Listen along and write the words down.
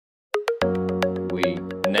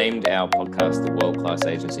named our podcast the World Class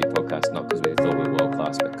Agency Podcast, not because we thought we were world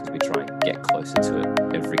class, but because we try and get closer to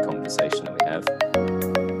it every conversation that we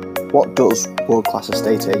have. What does World Class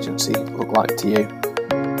Estate Agency look like to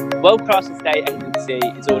you? World Class Estate Agency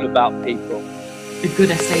is all about people. A good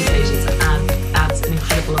estate agent adds an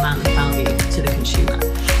incredible amount of value to the consumer.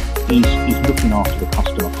 He's looking after the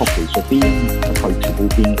customer properly, so being approachable,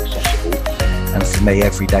 being accessible. And for me,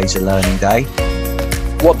 every day's a learning day.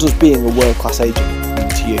 What does being a world-class agent mean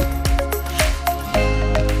to you?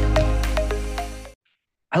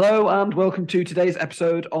 Hello and welcome to today's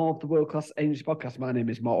episode of the World Class Agency Podcast. My name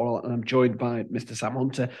is Mark Orwell and I'm joined by Mr. Sam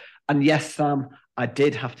Hunter. And yes, Sam, I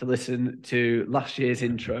did have to listen to last year's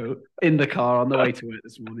intro in the car on the way to work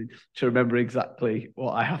this morning to remember exactly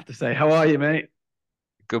what I have to say. How are you, mate?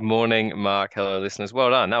 Good morning, Mark. Hello, listeners.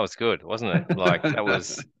 Well done. That was good, wasn't it? Like that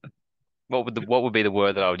was. What would be the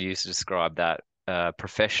word that I would use to describe that?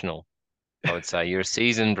 Professional. I would say you're a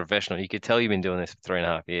seasoned professional. You could tell you've been doing this for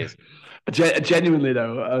 3.5 years. Genuinely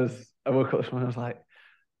though, I woke up this morning. I was like,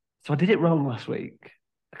 so I did it wrong last week.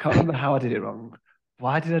 I can't remember how I did it wrong.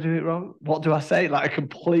 Why did I do it wrong? What do I say? Like a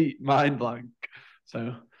complete mind blank.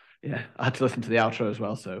 So yeah, I had to listen to the outro as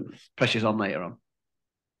well. So pressure's on later on.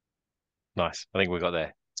 Nice. I think we got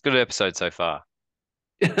there. It's a good episode so far.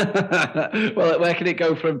 Well, where can it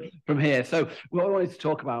go from here? So what I wanted to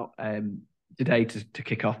talk about today to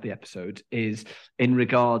kick off the episode is in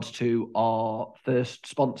regards to our first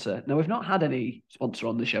sponsor. Now, we've not had any sponsor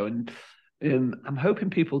on the show, and I'm hoping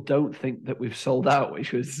people don't think that we've sold out,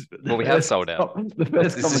 which was we have sold out. The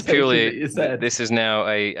first this is purely that you said. This is now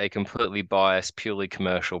a completely biased, purely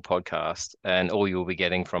commercial podcast, and all you'll be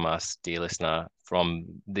getting from us, dear listener, from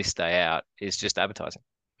this day out is just advertising.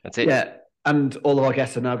 That's it. Yeah. And all of our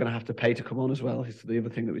guests are now going to have to pay to come on as well. Is the other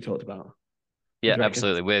thing that we talked about. Yeah,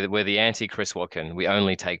 absolutely. We're the anti-Chris Watkin. We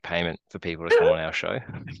only take payment for people to come on our show.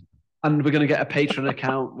 And we're going to get a Patreon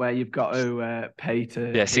account where you've got to pay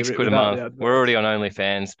to... Yeah, £6 a month. We're already on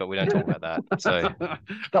OnlyFans, but we don't talk about that. So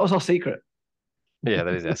that was our secret. Yeah,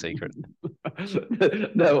 that is our secret.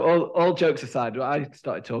 No, all jokes aside, I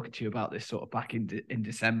started talking to you about this sort of back in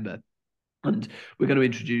December. And we're going to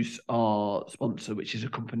introduce our sponsor, which is a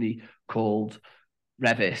company called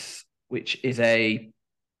Revis, which is a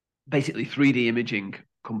basically 3D imaging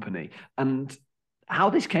company. And how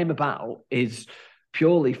this came about is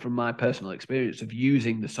purely from my personal experience of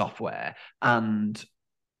using the software and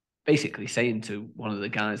basically saying to one of the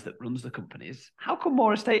guys that runs the company is, how come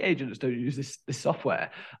more estate agents don't use this software?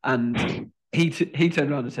 And he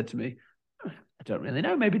turned around and said to me, I don't really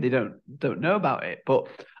know. Maybe they don't know about it, but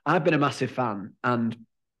I've been a massive fan. And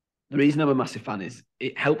the reason I'm a massive fan is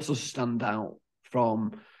it helps us stand out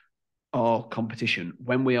from our competition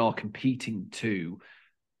when we are competing to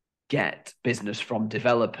get business from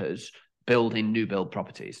developers building new build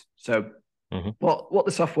properties. So what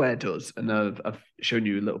the software does, and I've shown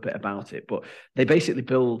you a little bit about it, but they basically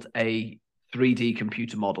build a 3D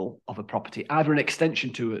computer model of a property, either an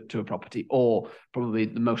extension to a property or probably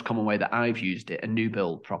the most common way that I've used it, a new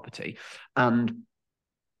build property.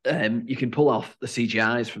 And you can pull off the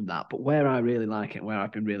CGIs from that. But where I really like it, where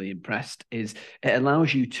I've been really impressed, is it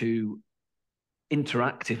allows you to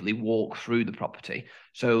interactively walk through the property.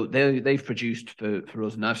 So they've produced for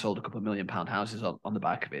us, and I've sold a couple of £1 million houses on the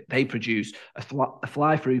back of it. They produce a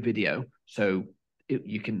fly-through video. So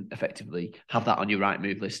you can effectively have that on your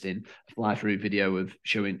Rightmove listing, a fly-through video of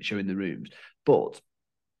showing the rooms. But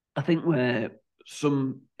I think where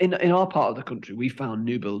in our part of the country, we found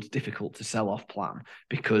new builds difficult to sell off plan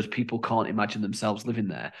because people can't imagine themselves living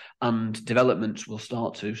there, and developments will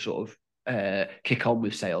start to sort of kick on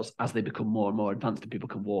with sales as they become more and more advanced and people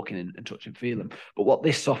can walk in and touch and feel them. But what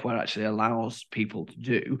this software actually allows people to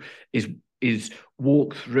do is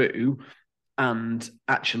walk through and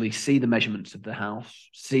actually see the measurements of the house,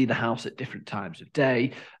 see the house at different times of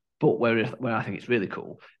day. But where I think it's really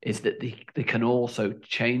cool is that they can also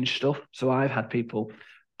change stuff. So I've had people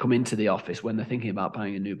come into the office when they're thinking about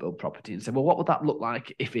buying a new build property and say, well, what would that look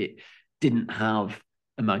like if it didn't have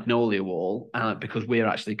a magnolia wall? Because we're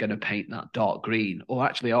actually going to paint that dark green. Or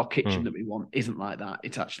actually our kitchen that we want isn't like that.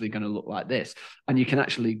 It's actually going to look like this. And you can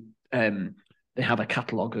actually... they have a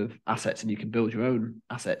catalogue of assets and you can build your own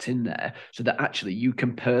assets in there so that actually you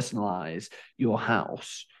can personalize your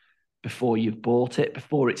house before you've bought it,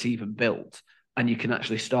 before it's even built, and you can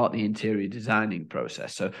actually start the interior designing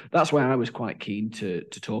process. So that's why I was quite keen to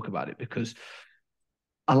talk about it, because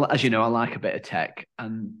as you know, I like a bit of tech,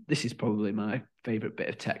 and this is probably my favorite bit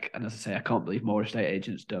of tech. And as I say, I can't believe more estate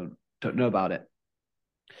agents don't know about it.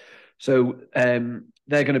 So they're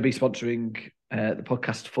going to be sponsoring the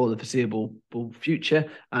podcast for the foreseeable future.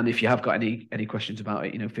 And if you have got any questions about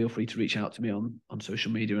it, feel free to reach out to me on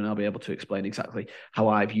social media, and I'll be able to explain exactly how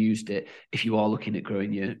I've used it. If you are looking at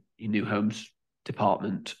growing your new homes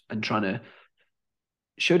department and trying to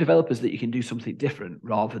show developers that you can do something different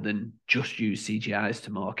rather than just use CGIs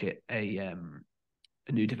to market a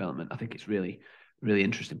new development, I think it's really, really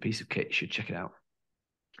interesting piece of kit. You should check it out.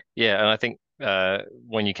 Yeah, and I think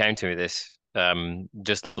when you came to me this,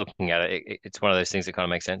 just looking at it, it's one of those things that kind of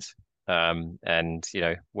makes sense. And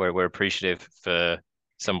we're appreciative for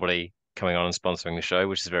somebody coming on and sponsoring the show,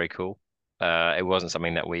 which is very cool. It wasn't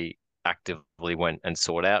something that we actively went and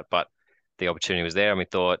sought out, but the opportunity was there, and we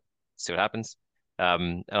thought, see what happens.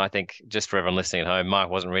 And I think just for everyone listening at home, Mark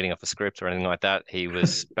wasn't reading off a script or anything like that. He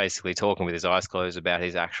was basically talking with his eyes closed about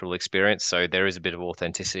his actual experience. So there is a bit of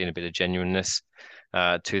authenticity and a bit of genuineness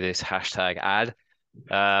to this hashtag ad.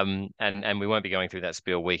 And we won't be going through that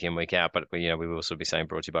spiel week in, week out, but we will also be saying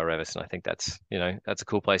brought to you by Revis. And I think that's a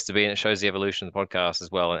cool place to be. And it shows the evolution of the podcast as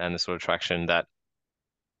well, and the sort of traction that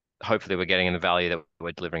hopefully we're getting in the value that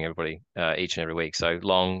we're delivering everybody each and every week. So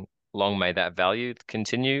long may that value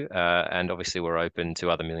continue. And obviously we're open to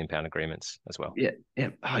other £1 million agreements as well. Yeah.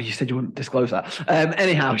 Oh, you said you wouldn't disclose that.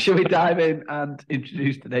 Anyhow, shall we dive in and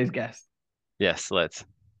introduce today's guest? Yes, let's.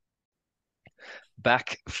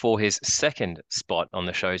 Back for his second spot on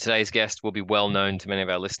the show. Today's guest will be well known to many of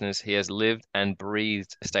our listeners. He has lived and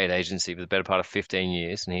breathed estate agency for the better part of 15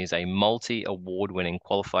 years, and he is a multi-award-winning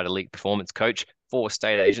qualified elite performance coach for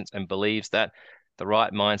estate agents, and believes that the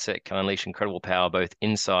right mindset can unleash incredible power both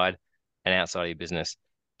inside and outside of your business.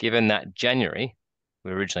 Given that January,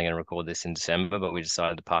 we were originally going to record this in December, but we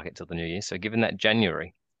decided to park it till the new year. So given that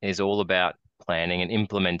January is all about planning and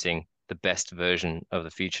implementing the best version of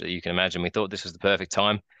the future that you can imagine, we thought this was the perfect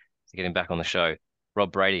time to get him back on the show.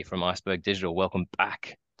 Rob Brady from Iceberg Digital, welcome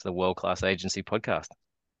back to the World Class Agency podcast.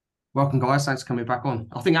 Welcome, guys. Thanks for coming back on.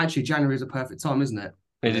 I think actually January is a perfect time, isn't it?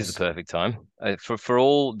 It is the perfect time. For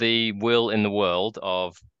all the will in the world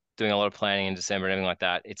of doing a lot of planning in December and everything like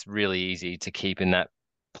that, it's really easy to keep in that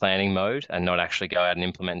planning mode and not actually go out and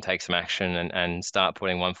implement and take some action and start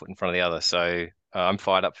putting one foot in front of the other. So I'm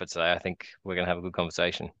fired up for today. I think we're going to have a good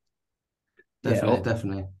conversation.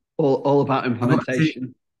 Definitely. All about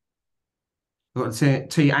implementation. I've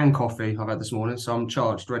got tea and coffee I've had this morning, so I'm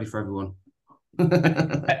charged, ready for everyone.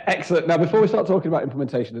 Excellent. Now, before we start talking about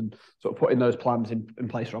implementation and sort of putting those plans in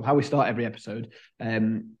place, Rob, how we start every episode,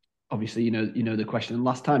 obviously, you know the question. And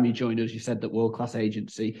last time you joined us, you said that World Class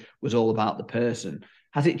Agency was all about the person.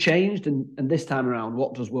 Has it changed? And this time around,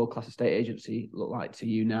 what does World Class Estate Agency look like to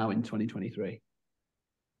you now in 2023?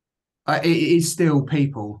 It is still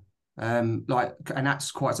people. And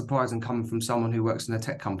that's quite surprising coming from someone who works in a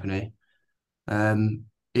tech company.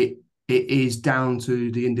 It is down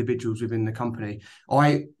to the individuals within the company.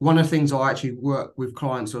 One of the things I actually work with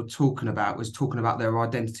clients are talking about their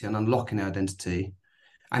identity and unlocking their identity.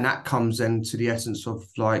 And that comes then to the essence of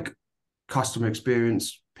like customer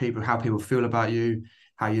experience, how people feel about you,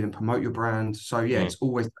 how you then promote your brand. So yeah, It's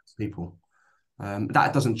always people.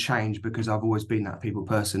 That doesn't change because I've always been that people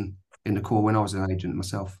person in the core when I was an agent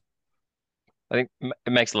myself. I think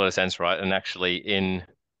it makes a lot of sense, right? And actually in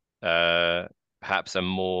perhaps a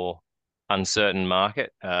more uncertain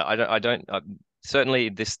market, certainly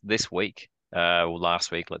this week, or last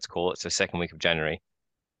week, let's call it, so second week of January,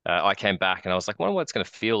 I came back and I was like, wonder what it's going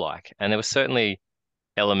to feel like. And there were certainly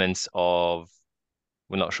elements of,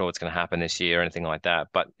 we're not sure what's going to happen this year or anything like that.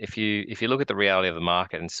 But if you look at the reality of the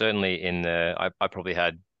market, and certainly I probably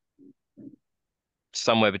had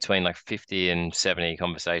somewhere between like 50 and 70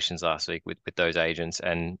 conversations last week with those agents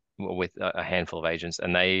and with a handful of agents.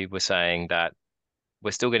 And they were saying that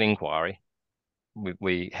we're still getting inquiry.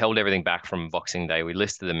 We held everything back from Boxing Day. We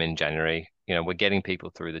listed them in January. We're getting people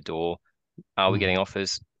through the door. Are we getting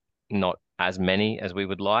offers? Not as many as we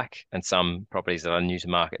would like. And some properties that are new to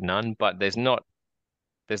market, none. But there's not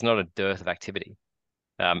a dearth of activity.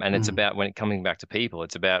 And it's about, when it coming back to people,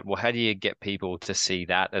 it's about, well, how do you get people to see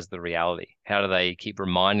that as the reality? How do they keep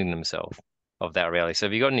reminding themselves of that reality? So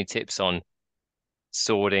have you got any tips on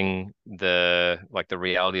sorting the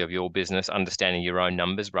reality of your business, understanding your own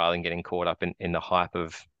numbers rather than getting caught up in the hype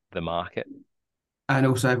of the market? And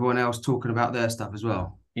also everyone else talking about their stuff as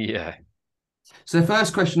well. Yeah. So the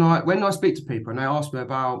first question, when I speak to people and they ask me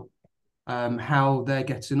about how they're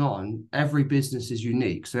getting on, every business is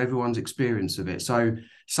unique. So everyone's experience of it. So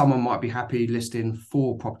someone might be happy listing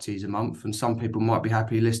 4 properties a month and some people might be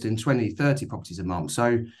happy listing 20, 30 properties a month.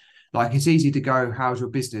 So like, it's easy to go, how's your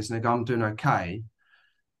business? And they go, I'm doing okay,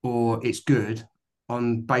 or it's good,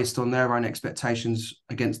 based on their own expectations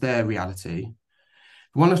against their reality.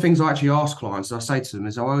 one of the things I actually ask clients, I say to them,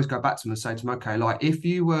 is I always go back to them and say to them, okay, like if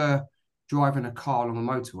you were driving a car along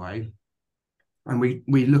a motorway, and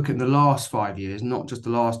we look at the last 5 years, not just the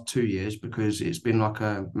last 2 years, because it's been like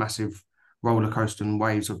a massive roller coaster and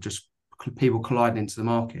waves of just people colliding into the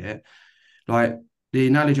market. Like the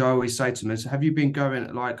analogy I always say to them is, have you been going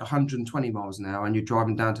at like 120 miles an hour and you're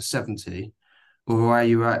driving down to 70? Or are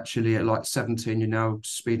you actually at like 70 and you're now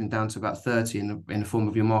speeding down to about 30 in the form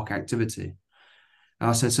of your market activity? And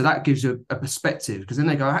I said, so that gives you a perspective, because then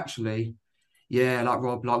they go, actually, yeah, like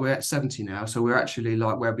Rob, like we're at 70 now. So we're actually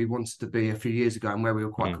like where we wanted to be a few years ago and where we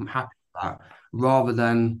were quite happy with that, rather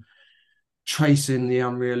than chasing the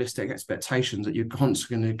unrealistic expectations that you're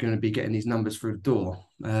constantly going to be getting these numbers through the door.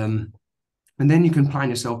 And then you can plan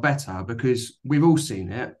yourself better, because we've all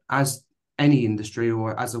seen it as any industry,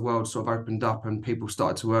 or as the world sort of opened up and people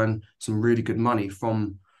started to earn some really good money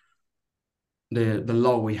from the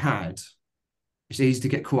lull we had. It's easy to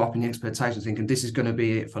get caught up in the expectations, thinking this is going to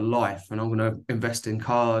be it for life, and I'm going to invest in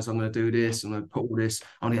cars, I'm going to do this, I'm going to put all this,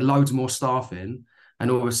 I'm going to get loads more staff in,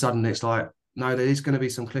 and all of a sudden it's like, no, there is going to be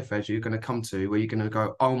some cliff edge you're going to come to where you're going to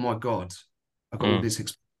go, oh my God, I've got all this.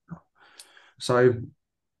 So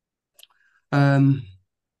going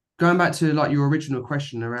back to like your original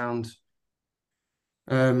question around,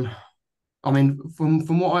 I mean,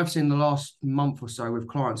 from what I've seen the last month or so with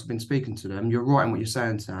clients, I've been speaking to them, you're right in what you're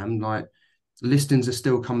saying, Sam. Like, listings are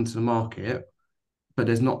still coming to the market, but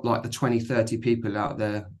there's not like the 20, 30 people out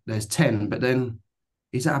there. There's 10, but then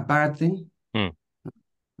is that a bad thing?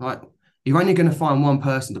 Like, you're only going to find one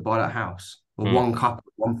person to buy that house, or one couple,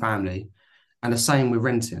 one family, and the same with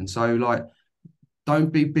renting. So like,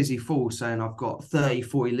 don't be busy fools saying I've got 30,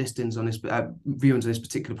 40 listings on this, viewings on this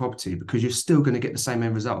particular property, because you're still going to get the same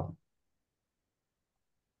end result.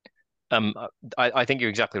 I think you're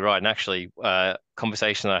exactly right. And actually,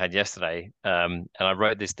 conversation I had yesterday, and I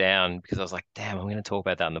wrote this down because I was like, damn, I'm going to talk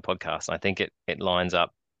about that in the podcast. And I think it lines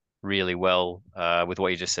up really well with what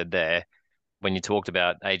you just said there. When you talked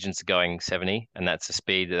about agents going 70, and that's the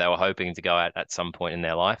speed that they were hoping to go at some point in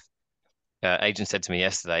their life. Agent said to me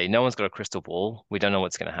yesterday, no one's got a crystal ball. We don't know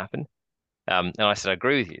what's going to happen. And I said, I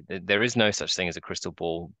agree with you. There is no such thing as a crystal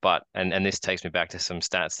ball, but and this takes me back to some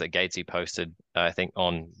stats that Gatesy posted, I think,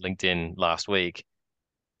 on LinkedIn last week.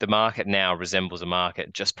 The market now resembles a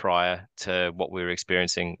market just prior to what we were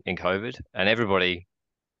experiencing in COVID, and everybody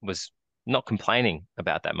was not complaining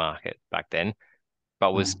about that market back then,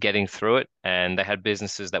 but was getting through it. And they had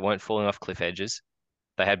businesses that weren't falling off cliff edges.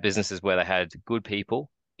 They had businesses where they had good people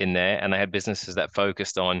in there, and they had businesses that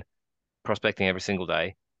focused on prospecting every single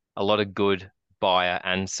day, a lot of good buyer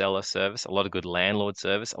and seller service, a lot of good landlord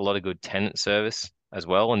service, a lot of good tenant service as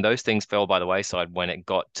well. And those things fell by the wayside when it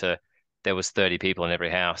got to there was 30 people in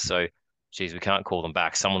every house. So, geez, we can't call them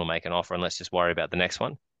back. Someone will make an offer, and let's just worry about the next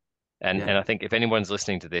one. And I think if anyone's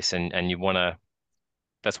listening to this and you want to,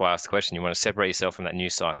 that's why I asked the question, you want to separate yourself from that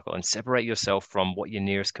news cycle and separate yourself from what your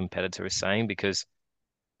nearest competitor is saying, because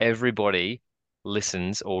everybody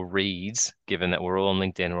listens or reads, given that we're all on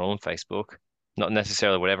LinkedIn, we're all on Facebook, not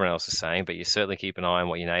necessarily what everyone else is saying, but you certainly keep an eye on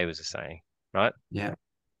what your neighbors are saying, right? Yeah.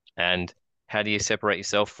 And how do you separate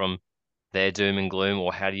yourself from their doom and gloom,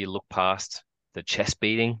 or how do you look past the chest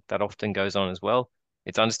beating that often goes on as well?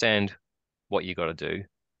 It's understand what you got to do,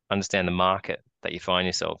 understand the market that you find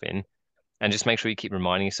yourself in, and just make sure you keep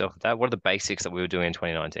reminding yourself of that. What are the basics that we were doing in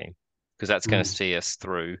 2019? Because that's going to see us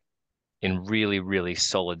through in really, really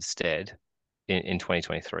solid stead in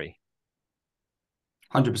 2023.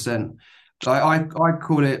 100%. I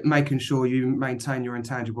call it making sure you maintain your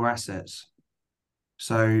intangible assets.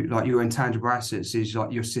 So like your intangible assets is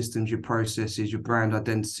like your systems, your processes, your brand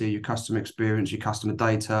identity, your customer experience, your customer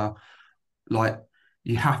data. Like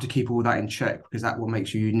you have to keep all that in check, because that's what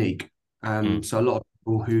makes you unique. So a lot of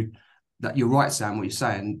people that you're right, Sam, what you're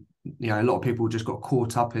saying, you know, a lot of people just got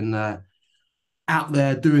caught up in the out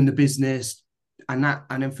there doing the business and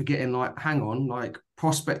then forgetting, like, hang on, like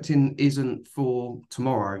prospecting isn't for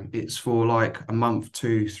tomorrow. It's for like a month,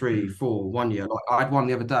 2, 3, 4, 1 year. Like I had one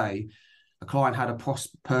the other day. A client had a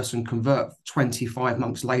person convert 25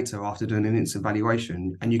 months later after doing an instant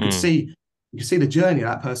valuation, and you could see the journey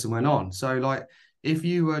that person went on. So like, if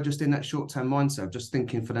you were just in that short-term mindset, just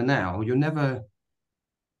thinking for the now, you're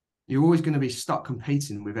always going to be stuck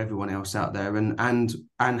competing with everyone else out there, and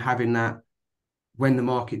having that when the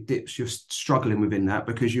market dips, you're struggling within that,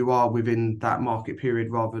 because you are within that market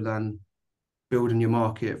period rather than building your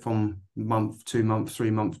market from month, 2 months, 3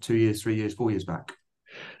 months, 2 years, 3 years, 4 years back.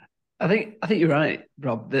 I think you're right,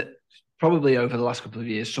 Rob, that probably over the last couple of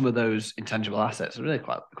years, some of those intangible assets are really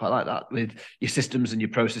quite like that, with your systems and your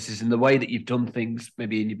processes and the way that you've done things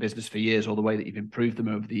maybe in your business for years, or the way that you've improved them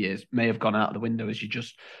over the years may have gone out of the window as you're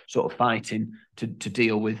just sort of fighting to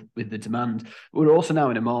deal with the demand. We're also now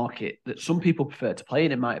in a market that some people prefer to play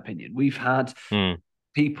in my opinion. We've had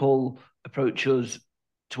people approach us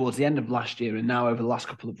towards the end of last year and now over the last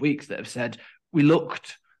couple of weeks that have said, we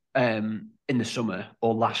looked in the summer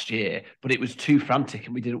or last year, but it was too frantic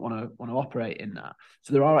and we didn't want to operate in that.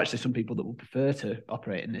 So there are actually some people that will prefer to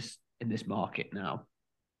operate in this market now.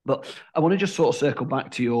 But I want to just sort of circle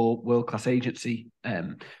back to your world-class agency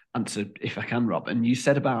answer, if I can, Rob. And you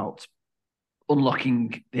said about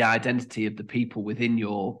unlocking the identity of the people within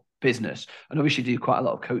your business, and obviously you do quite a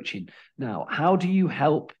lot of coaching now. How do you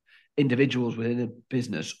help individuals within a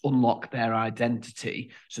business unlock their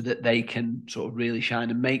identity so that they can sort of really shine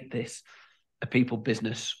and make this a people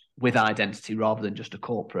business with identity rather than just a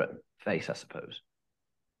corporate face, I suppose?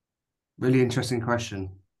 Really interesting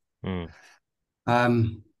question.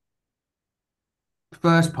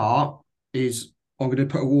 First part is, I'm going to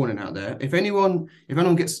put a warning out there. If anyone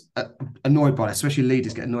gets annoyed by this, especially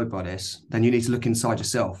leaders get annoyed by this, then you need to look inside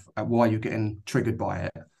yourself at why you're getting triggered by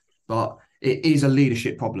it. But it is a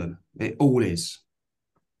leadership problem. It all is.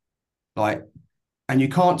 And you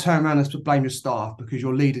can't turn around and blame your staff because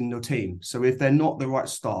you're leading your team. So if they're not the right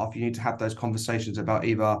staff, you need to have those conversations about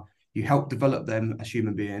either you help develop them as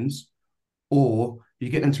human beings, or you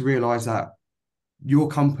get them to realize that your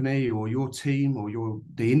company or your team or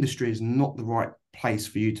the industry is not the right place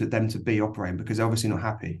for them to be operating because they're obviously not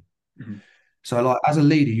happy. So as a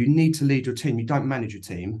leader, you need to lead your team. You don't manage your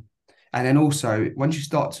team. And then also, once you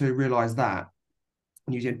start to realize that,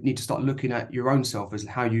 you need to start looking at your own self as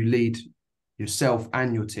how you lead yourself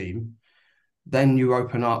and your team. Then you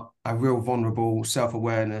open up a real vulnerable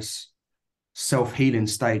self-awareness, self-healing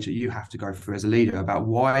stage that you have to go through as a leader about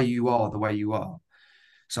why you are the way you are.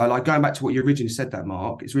 So going back to what you originally said, that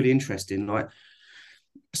Mark, it's really interesting.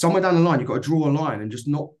 Somewhere down the line, you've got to draw a line and just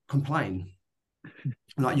not complain.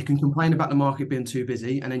 You can complain about the market being too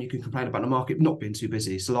busy, and then you can complain about the market not being too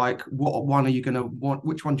busy. So what one are you going to want?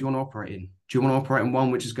 Which one do you want to operate in? Do you want to operate in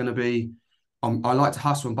one which is going to be, I like to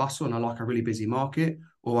hustle and bustle and I like a really busy market,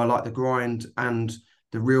 or I like the grind and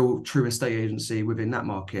the real true estate agency within that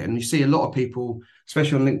market? And you see a lot of people,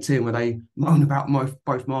 especially on LinkedIn, where they moan about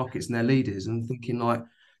both markets and their leaders and thinking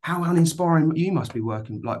how uninspiring you must be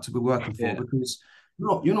working for, because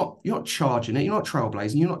you're not charging it, you're not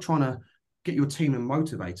trailblazing, you're not trying to get your team and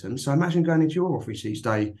motivate them. So imagine going into your office each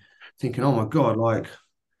day thinking, oh my God,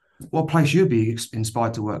 what place you'd be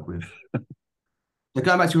inspired to work with. But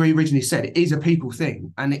going back to what you originally said, it is a people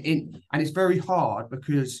thing. And it's very hard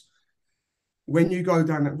because when you go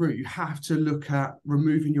down that route, you have to look at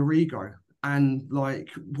removing your ego and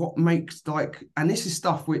what makes and this is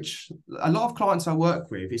stuff which a lot of clients I work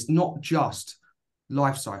with, it's not just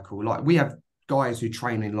life cycle. We have guys who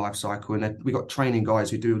train in life cycle, and we got training guys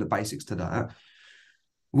who do the basics to that.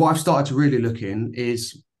 What I've started to really look in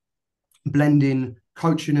is blending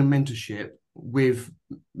coaching and mentorship with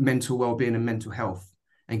mental well-being and mental health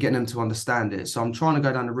and getting them to understand it. So I'm trying to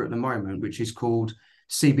go down the route at the moment, which is called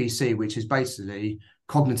CBC, which is basically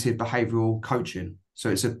cognitive behavioral coaching.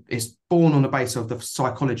 So it's born on the basis of the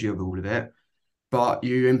psychology of all of it, but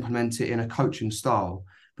you implement it in a coaching style.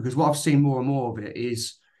 Because what I've seen more and more of it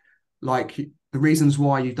is the reasons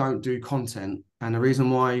why you don't do content and the reason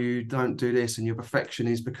why you don't do this and your perfection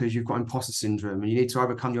is because you've got imposter syndrome, and you need to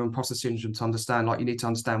overcome your imposter syndrome to understand, you need to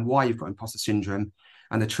understand why you've got imposter syndrome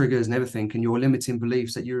and the triggers and everything and your limiting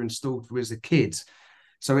beliefs that you're installed with as a kid.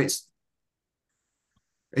 So it's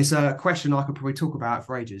a question I could probably talk about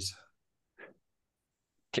for ages.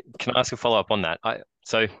 Can I ask a follow-up on that?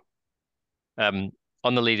 On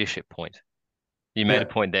the leadership point, you made a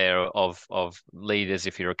point there of leaders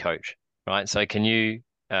if you're a coach, right? So can you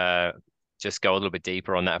just go a little bit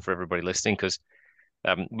deeper on that for everybody listening? Because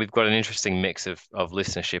we've got an interesting mix of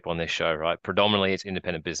listenership on this show, right? Predominantly it's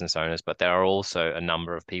independent business owners, but there are also a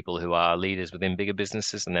number of people who are leaders within bigger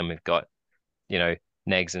businesses. And then we've got,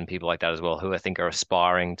 negs and people like that as well, who I think are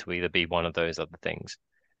aspiring to either be one of those other things.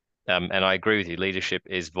 And I agree with you, leadership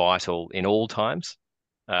is vital in all times,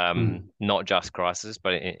 not just crisis,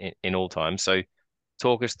 but in all times. So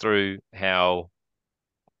talk us through how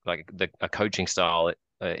a coaching style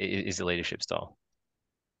is a leadership style.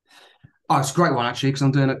 Oh, it's a great one actually, because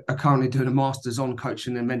I'm currently doing a master's on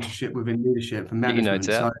coaching and mentorship within leadership and management.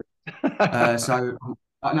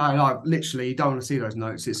 No, literally, you don't want to see those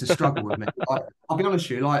notes. It's a struggle with me. I'll be honest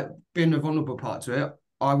with you, being the vulnerable part to it,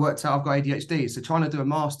 I worked out I've got ADHD. So trying to do a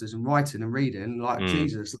master's in writing and reading, like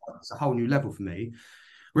Jesus, it's a whole new level for me.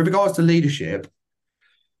 With regards to leadership,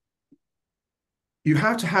 you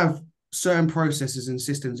have to have certain processes and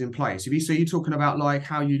systems in place. So you're talking about like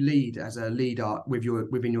how you lead as a leader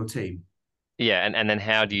within your team. Yeah, and then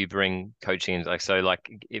how do you bring coaching in? Like, so like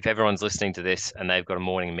if everyone's listening to this and they've got a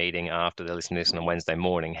morning meeting after they're listening to this on a Wednesday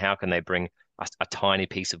morning, how can they bring a tiny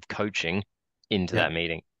piece of coaching into Yeah. that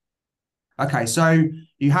meeting? Okay, so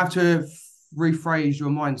you have to rephrase your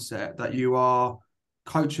mindset that you are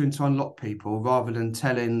coaching to unlock people rather than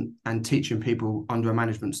telling and teaching people under a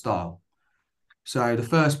management style. So the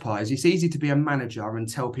first part is it's easy to be a manager and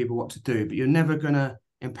tell people what to do, but you're never going to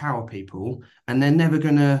empower people and they're never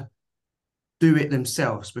going to do it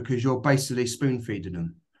themselves because you're basically spoon feeding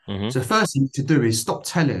them. So the first thing to do is stop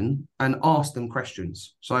telling and ask them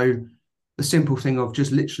questions. So the simple thing of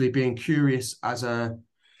just literally being curious as a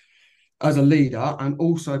leader and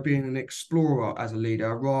also being an explorer as a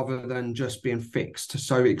leader rather than just being fixed.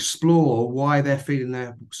 So explore why they're feeling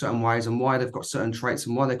their certain ways and why they've got certain traits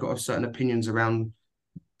and why they've got certain opinions around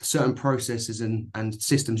certain processes and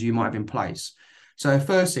systems you might have in place. So the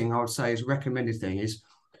first thing I would say is recommended thing is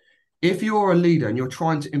if you're a leader and you're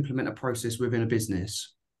trying to implement a process within a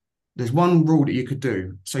business, there's one rule that you could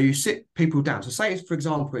do. So you sit people down. So say, for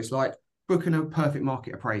example, it's like booking a perfect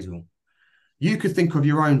market appraisal. You could think of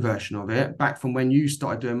your own version of it back from when you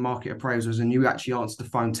started doing market appraisals and you actually answered the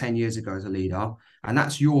phone 10 years ago as a leader, and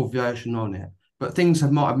that's your version on it. But things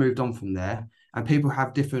might have moved on from there, and people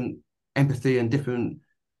have different empathy and different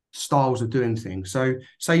styles of doing things. So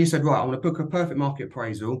say you said, right, I want to book a perfect market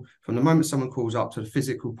appraisal from the moment someone calls up to the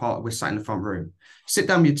physical part we're sat in the front room. Sit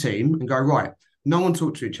down with your team and go, right, no one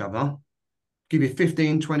talk to each other, give you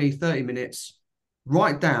 15, 20, 30 minutes,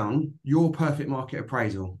 write down your perfect market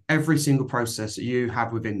appraisal, every single process that you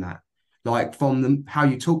have within that, like from how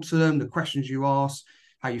you talk to them, the questions you ask,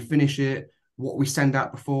 how you finish it, what we send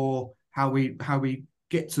out before, how we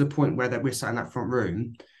get to the point where that we're sat in that front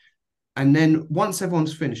room. And then once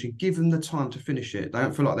everyone's finished, and give them the time to finish it, they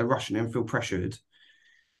don't feel like they're rushing and feel pressured.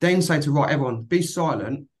 Then say to, right, everyone, be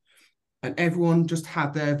silent, and everyone just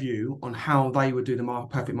have their view on how they would do the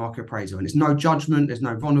perfect market appraisal. And it's no judgment, there's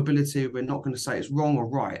no vulnerability. We're not going to say it's wrong or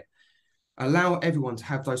right. Allow everyone to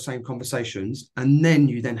have those same conversations. And then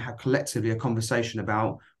you then have collectively a conversation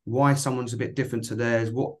about why someone's a bit different to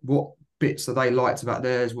theirs, what bits that they liked about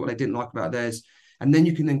theirs, what they didn't like about theirs. And then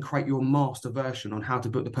you can then create your master version on how to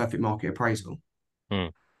book the perfect market appraisal.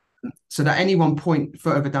 So that at any one point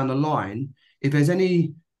further down the line, if there's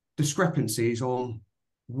any discrepancies on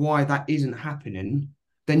why that isn't happening,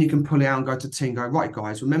 then you can pull it out and go to the team, go, right,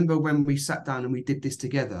 guys, remember when we sat down and we did this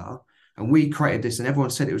together and we created this and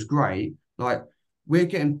everyone said it was great? Like, we're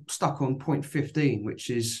getting stuck on point 15, which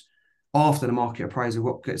is after the market appraisal,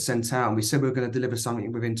 what gets sent out. And we said we were going to deliver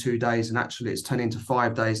something within 2 days, and actually it's turned into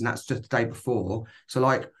 5 days, and that's just the day before. So,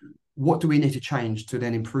 like, what do we need to change to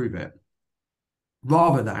then improve it?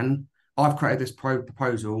 Rather than, I've created this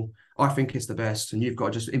proposal, I think it's the best, and you've got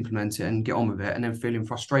to just implement it and get on with it, and then feeling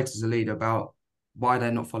frustrated as a leader about why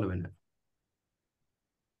they're not following it.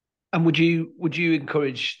 And would you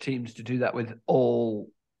encourage teams to do that with all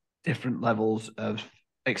different levels of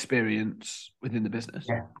experience within the business?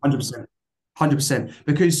 Yeah, 100%.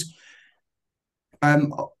 Because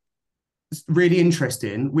it's really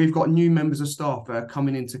interesting. We've got new members of staff that are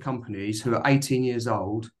coming into companies who are 18 years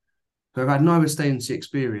old, who have had no agency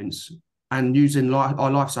experience and using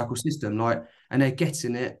our life cycle system, and they're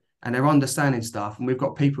getting it and they're understanding stuff. And we've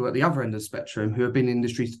got people at the other end of the spectrum who have been in the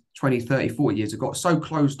industry 20, 30, 40 years, have got so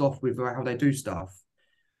closed off with how they do stuff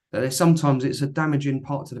that sometimes it's a damaging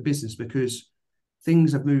part to the business because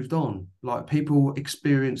things have moved on. Like, people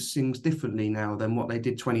experience things differently now than what they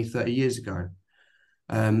did 20, 30 years ago.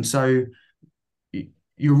 So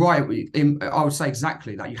you're right. I would say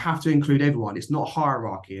exactly that. You have to include everyone. It's not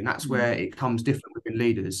hierarchy, and that's where it comes different within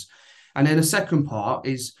leaders. And then the second part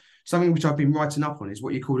is something which I've been writing up on, is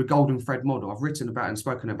what you call the golden thread model. I've written about and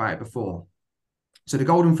spoken about it before. So the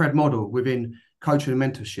golden thread model within coaching and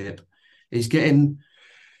mentorship is getting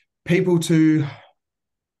people to,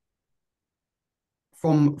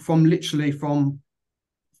 from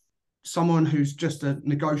someone who's just a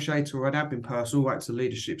negotiator or an admin person all the way to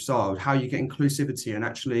leadership side, how you get inclusivity and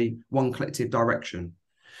actually one collective direction.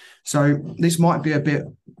 So this might be a bit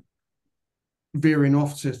veering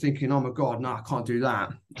off to thinking, oh my God, no, I can't do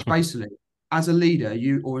that. It's basically, as a leader,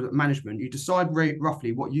 or management, you decide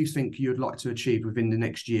roughly what you think you'd like to achieve within the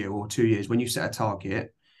next year or 2 years when you set a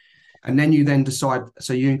target. And then you then decide,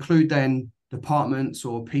 so you include then departments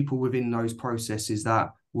or people within those processes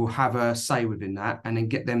that will have a say within that, and then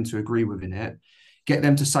get them to agree within it. get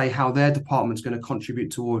them to say how their department's going to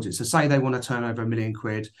contribute towards it. So say they want to turn over £1 million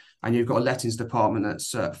and you've got a lettings department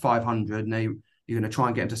that's 500 and you're going to try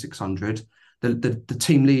and get them to 600. The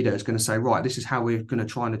team leader is going to say, right, this is how we're going to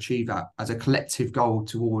try and achieve that as a collective goal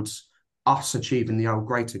towards us achieving the old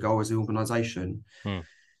greater goal as the organisation.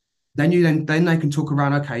 Then they can talk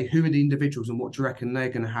around, okay, who are the individuals and what do you reckon they're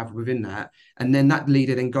going to have within that? And then that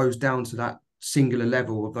leader then goes down to that singular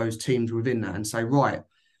level of those teams within that and say, right,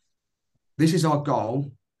 this is our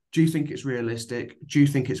goal. Do you think it's realistic? Do you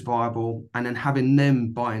think it's viable? And then having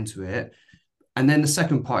them buy into it. And then the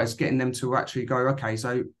second part is getting them to actually go, okay,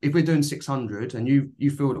 so if we're doing 600 and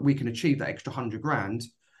you feel that we can achieve that extra 100 grand,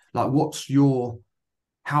 like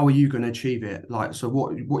how are you going to achieve it? Like, so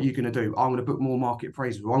what are you going to do? I'm going to book more market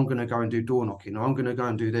appraisals, or I'm going to go and do door knocking, or I'm going to go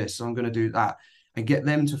and do this, or I'm going to do that, and get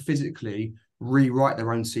them to physically rewrite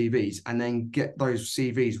their own CVs and then get those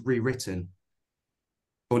CVs rewritten.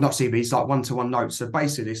 Or not CVs, like one-to-one notes. So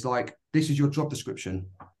basically, it's like, this is your job description.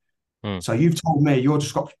 So you've told me your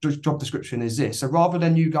job description is this. So rather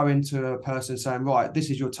than you go into a person saying, right, this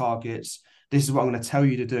is your targets, this is what I'm going to tell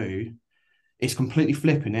you to do, it's completely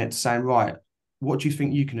flipping it to saying, right, what do you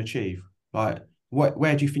think you can achieve? Like,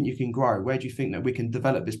 where do you think you can grow? Where do you think that we can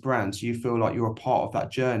develop this brand so you feel like you're a part of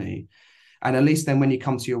that journey? And at least then when you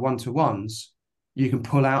come to your one-to-ones, you can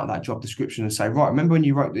pull out that job description and say, right, remember when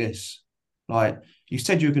you wrote this? Like, you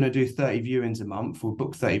said you were going to do 30 viewings a month or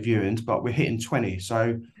book 30 viewings, but we're hitting 20.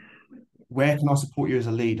 So where can I support you as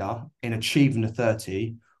a leader in achieving the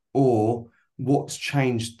 30? Or what's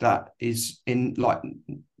changed that is in, like,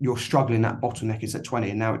 you're struggling, that bottleneck is at 20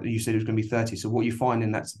 and now you said it was going to be 30. So what you find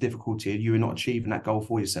in that's the difficulty, you are not achieving that goal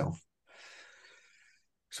for yourself.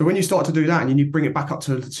 So when you start to do that and you bring it back up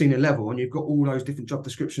to the senior level and you've got all those different job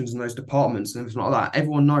descriptions and those departments and everything like that,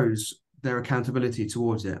 everyone knows their accountability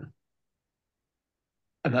towards it.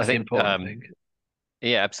 And that's the important thing.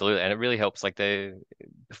 Yeah, absolutely. And it really helps. Like, the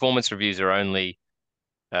performance reviews are only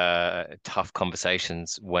tough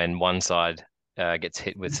conversations when one side gets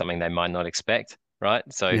hit with something they might not expect, right?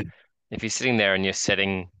 So if you're sitting there and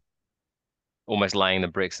you're almost laying the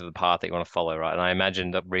bricks of the path that you want to follow, right? And I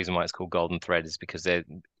imagine the reason why it's called golden thread is because they're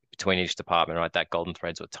between each department, right? That golden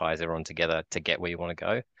thread's what ties everyone together to get where you want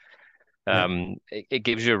to go. It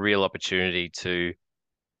gives you a real opportunity to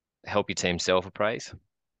help your team self-appraise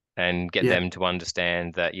and get them to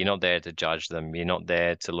understand that you're not there to judge them, you're not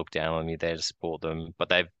there to look down on them, you're there to support them. But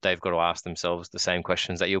they've got to ask themselves the same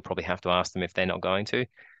questions that you'll probably have to ask them if they're not going to.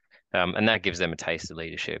 And that gives them a taste of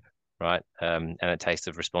leadership, right? And a taste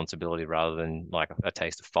of responsibility rather than like a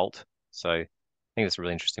taste of fault. So I think that's a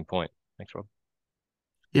really interesting point. Thanks, Rob.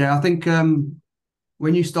 Yeah, I think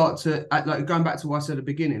when you start to, like, going back to what I said at the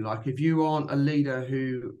beginning, like, if you aren't a leader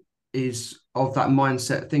who is of that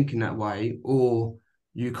mindset, thinking that way, or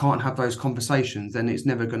you can't have those conversations, then it's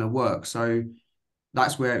never going to work. So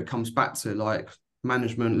that's where it comes back to, like,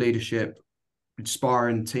 management, leadership,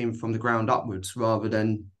 inspiring the team from the ground upwards rather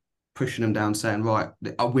than pushing them down saying, right,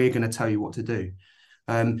 we're going to tell you what to do.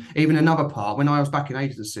 Even another part, when I was back in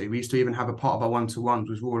agency, we used to even have a part of our one-to-ones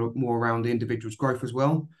was more around the individual's growth as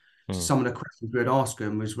well. So some of the questions we'd ask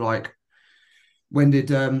them was like,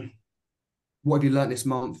 what have you learned this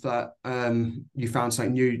month that you found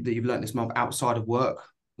something new that you've learned this month outside of work?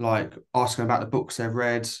 Like, asking about the books they've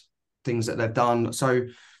read, things that they've done. So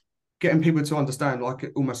getting people to understand, like,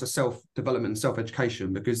 almost a self-development and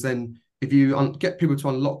self-education, because then if you get people to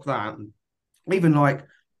unlock that, even like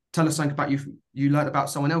tell us something about you learned about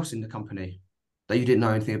someone else in the company that you didn't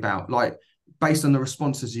know anything about, like, based on the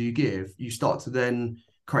responses you give, you start to then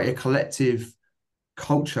create a collective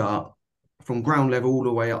culture from ground level all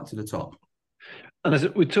the way up to the top. And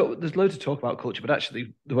there's loads of talk about culture, but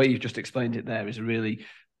actually the way you've just explained it there is a really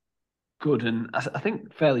good and I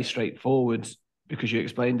think fairly straightforward, because you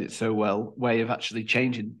explained it so well, way of actually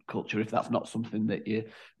changing culture if that's not something that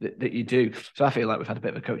you do. So I feel like we've had a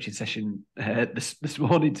bit of a coaching session this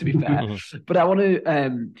morning, to be fair. But I want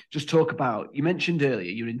to just talk about, you mentioned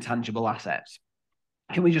earlier your intangible assets.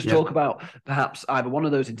 Can we just talk about perhaps either one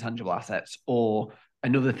of those intangible assets or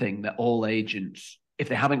another thing that all agents, if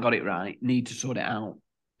they haven't got it right, need to sort it out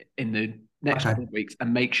in the next couple of weeks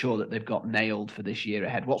and make sure that they've got nailed for this year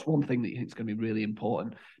ahead? What's one thing that you think is going to be really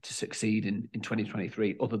important to succeed in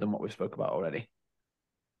 2023, other than what we've spoke about already?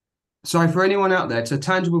 So for anyone out there, so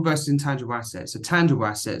tangible versus intangible assets. So tangible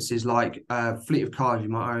assets is like a fleet of cars you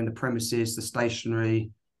might own, the premises, the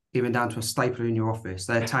stationery, even down to a stapler in your office.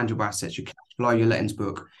 They're tangible assets, your cash flow, your lettings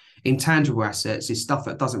book. Intangible assets is stuff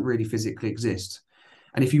that doesn't really physically exist.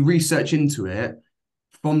 And if you research into it,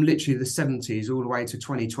 from literally the 70s all the way to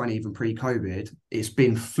 2020, even pre-COVID, it's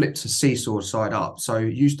been flipped to seesaw side up. So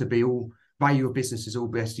it used to be all value of businesses all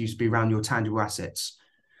best used to be around your tangible assets.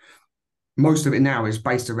 Most of it now is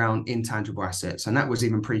based around intangible assets. And that was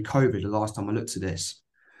even pre-COVID, the last time I looked at this.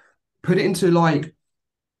 Put it into like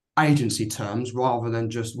agency terms rather than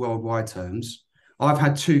just worldwide terms. I've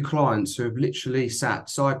had 2 clients who have literally sat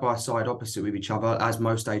side by side opposite with each other, as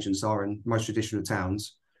most agents are in most traditional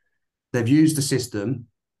towns. They've used the system.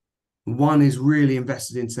 One is really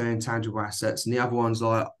invested into intangible assets, and the other one's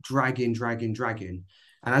like dragging.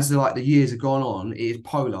 And as the years have gone on, it is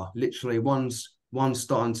polar. Literally, one's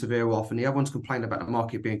starting to veer off, and the other one's complaining about the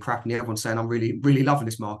market being crap, and the other one's saying, "I'm really, really loving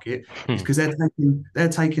this market." It's because they're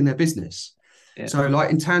taking their business. Yeah. So, like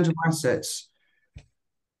intangible assets,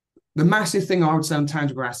 the massive thing I would say on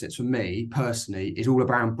tangible assets for me personally is all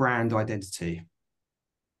around brand identity.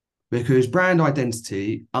 Because brand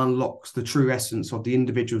identity unlocks the true essence of the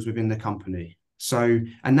individuals within the company. So,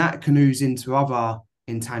 and that can ooze into other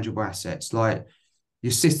intangible assets like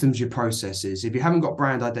your systems, your processes. If you haven't got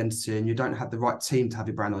brand identity and you don't have the right team to have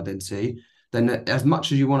your brand identity, then as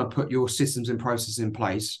much as you want to put your systems and processes in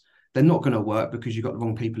place, they're not going to work because you've got the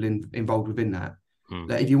wrong people involved within that.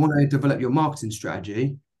 Like if you want to develop your marketing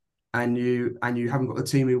strategy, and you haven't got the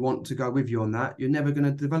team who want to go with you on that, you're never going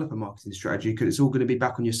to develop a marketing strategy because it's all going to be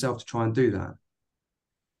back on yourself to try and do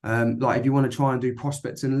that. Like if you want to try and do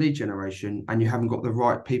prospects and lead generation and you haven't got the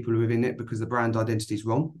right people within it because the brand identity is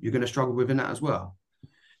wrong, you're going to struggle within that as well.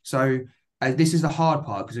 So this is the hard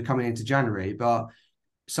part because we're coming into January, but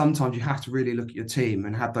sometimes you have to really look at your team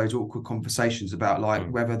and have those awkward conversations about like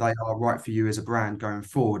whether they are right for you as a brand going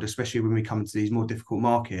forward, especially when we come into these more difficult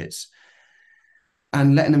markets.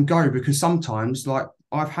 And letting them go, because sometimes, like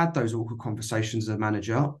I've had those awkward conversations as a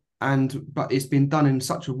manager, but it's been done in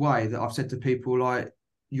such a way that I've said to people like,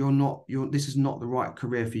 this is not the right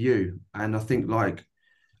career for you. And I think like,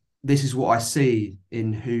 this is what I see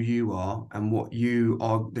in who you are and what you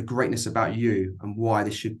are, the greatness about you and why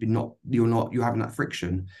this should be you're having that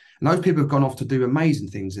friction. And those people have gone off to do amazing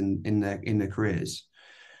things in their careers.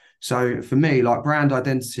 So for me, like brand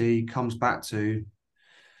identity comes back to,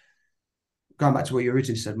 going back to what you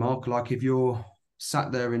originally said, Mark, like if you're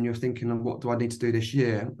sat there and you're thinking, what do I need to do this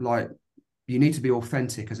year? Like you need to be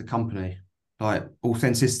authentic as a company, like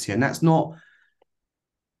authenticity. And that's not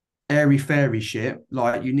airy fairy shit.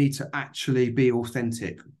 Like you need to actually be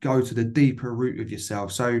authentic, go to the deeper root of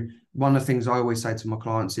yourself. So one of the things I always say to my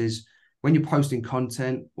clients is when you're posting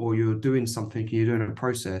content or you're doing something, you're doing a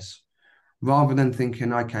process, rather than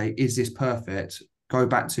thinking, okay, is this perfect? Go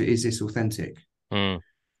back to, is this authentic?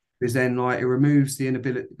 Because then like it removes the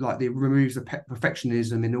inability, like it removes the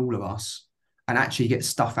perfectionism in all of us and actually gets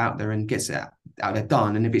stuff out there and gets it out there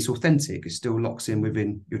done. And if it's authentic, it still locks in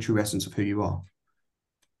within your true essence of who you are.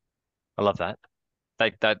 I love that.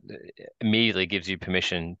 That immediately gives you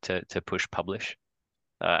permission to push publish.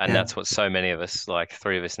 And that's what so many of us, like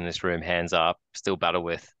 3 of us in this room, hands up, still battle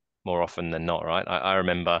with more often than not, right? I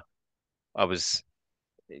remember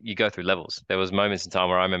you go through levels. There was moments in time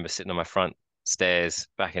where I remember sitting on my front stairs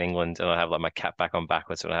back in England and I have like my cap back on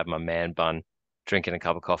backwards and I have my man bun, drinking a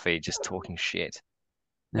cup of coffee, just talking shit.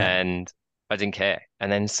 And I didn't care.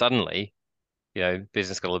 And then suddenly,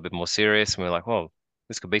 business got a little bit more serious and we were like, well,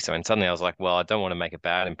 this could be something. And suddenly I was like, well, I don't want to make a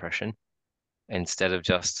bad impression instead of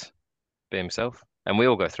just be himself. And we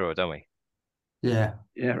all go through it, don't we? Yeah,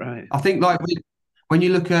 right. I think like when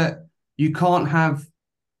you look at, you can't have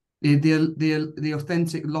the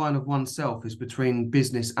authentic line of oneself is between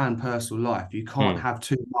business and personal life. You can't have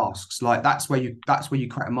 2 masks. Like that's where you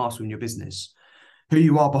create a mask in your business. Who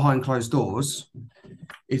you are behind closed doors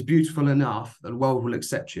is beautiful enough that the world will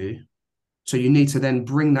accept you. So you need to then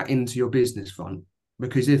bring that into your business front,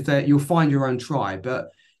 because you'll find your own tribe. But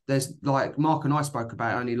there's like Mark and I spoke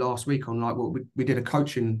about only last week on like what we did a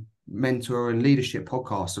coaching, mentor and leadership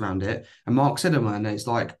podcast around it. And Mark said to me, and it's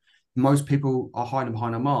like, most people are hiding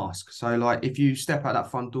behind a mask. So like if you step out that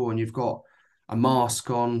front door and you've got a mask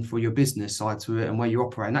on for your business side to it and where you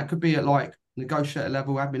operate, and that could be at like negotiator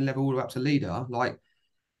level, admin level, all the way up to leader, like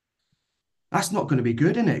that's not going to be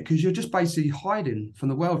good, in it? Because you're just basically hiding from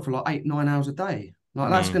the world for like 8-9 hours a day. Like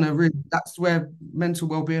that's where mental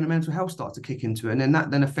well-being and mental health starts to kick into it. And then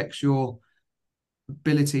that then affects your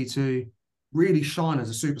ability to really shine as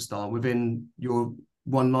a superstar within your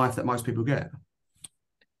one life that most people get.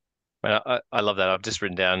 I love that. I've just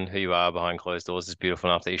written down who you are behind closed doors is beautiful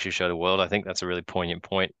enough that you should show the world. I think that's a really poignant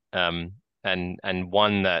point. And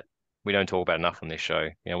one that we don't talk about enough on this show.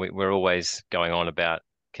 We're always going on about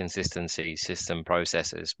consistency, system,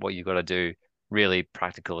 processes, what you've got to do, really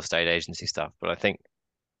practical estate agency stuff. But I think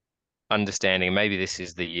understanding maybe this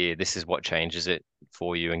is the year, this is what changes it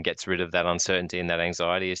for you and gets rid of that uncertainty and that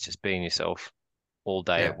anxiety, is just being yourself all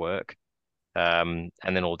day at work. and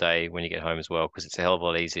then all day when you get home as well, because it's a hell of a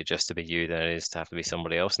lot easier just to be you than it is to have to be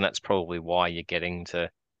somebody else. And that's probably why you're getting to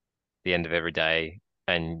the end of every day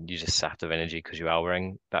and you just sapped of energy because you are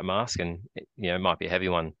wearing that mask, and it might be a heavy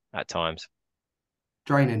one at times.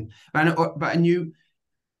 Draining. And you,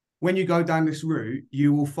 when you go down this route,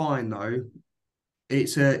 you will find though,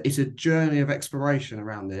 it's a journey of exploration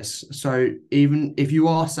around this. So even if you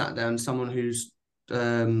are sat down, someone who's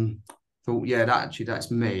thought, yeah,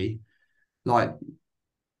 that's me, like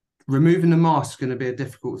removing the mask is going to be a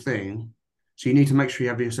difficult thing. So you need to make sure you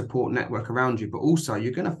have your support network around you. But also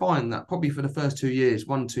you're going to find that probably for the first 2 years,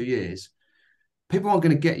 2 years, people aren't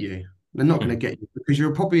going to get you. They're not going to get you because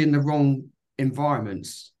you're probably in the wrong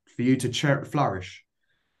environments for you to flourish.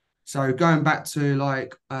 So going back to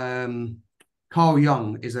like Carl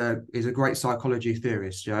Jung is a great psychology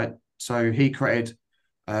theorist, right? So he created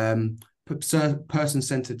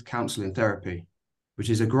person-centered counseling therapy, which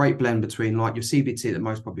is a great blend between like your CBT that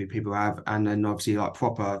most probably people have, and then obviously like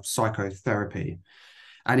proper psychotherapy.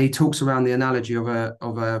 And he talks around the analogy of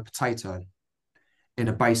a potato in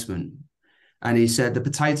a basement. And he said the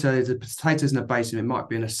potatoes in a basement, it might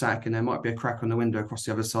be in a sack and there might be a crack on the window across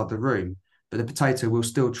the other side of the room, but the potato will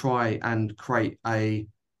still try and create a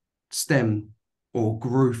stem or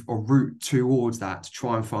groove or route towards that to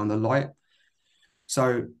try and find the light.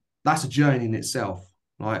 So that's a journey in itself.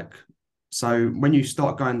 Like, so when you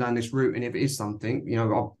start going down this route, and if it is something, I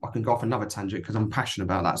can go off another tangent because I'm passionate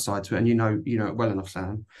about that side to it, and you know it well enough,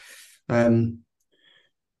 Sam.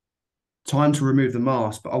 Time to remove the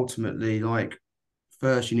mask, but ultimately, like,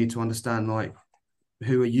 first you need to understand like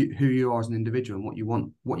who you are as an individual and what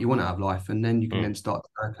you want out of life, and then you can then start to,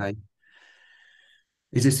 okay,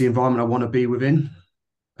 is this the environment I want to be within?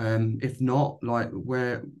 If not, like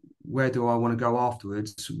where do I want to go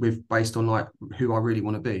afterwards based on like who I really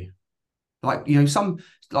want to be? Like,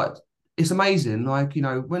 it's amazing. Like,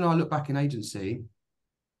 when I look back in agency,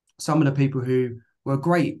 some of the people who were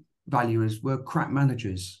great valuers were crap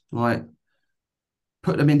managers. Like,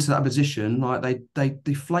 put them into that position, like they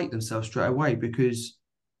deflate themselves straight away because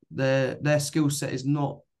their skill set is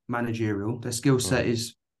not managerial. Their skill set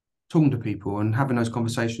is talking to people and having those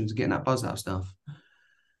conversations and getting that buzz out of stuff.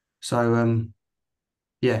 So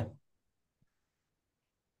yeah.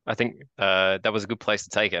 I think that was a good place to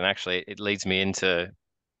take it, and actually it leads me into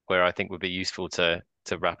where I think would be useful to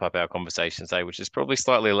wrap up our conversation today, which is probably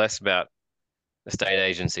slightly less about the state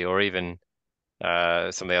agency or even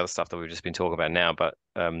some of the other stuff that we've just been talking about now, but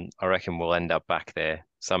I reckon we'll end up back there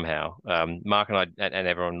somehow. Mark and I and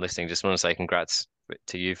everyone listening just want to say congrats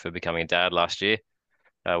to you for becoming a dad last year.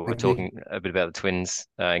 We were talking a bit about the twins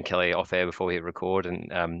and Kelly off air before we hit record,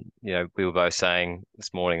 and we were both saying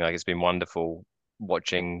this morning like it's been wonderful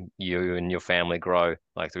watching you and your family grow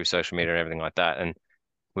like through social media and everything like that. And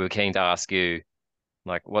we were keen to ask you,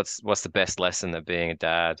 like, what's the best lesson that being a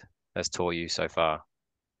dad has taught you so far?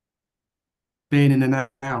 Being in the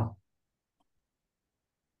now,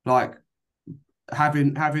 like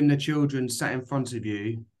having the children sat in front of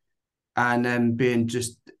you, and then being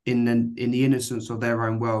just in the innocence of their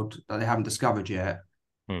own world that they haven't discovered yet,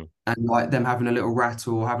 and like them having a little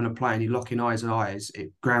rattle or having a play, and you locking eyes and eyes,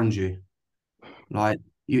 it grounds you. Like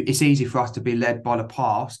it's easy for us to be led by the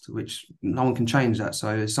past, which no one can change that.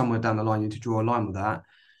 So somewhere down the line, you need to draw a line with that,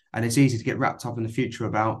 and it's easy to get wrapped up in the future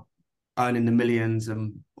about earning the millions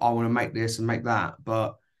and I want to make this and make that.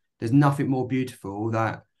 But there's nothing more beautiful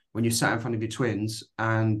that when you're sat in front of your twins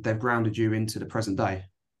and they've grounded you into the present day.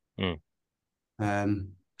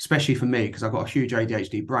 Especially for me, because I've got a huge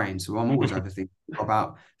ADHD brain, so I'm always overthinking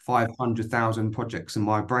about 500,000 projects in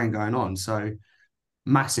my brain going on. So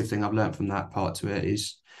massive thing I've learned from that part to it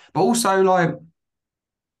is, but also like,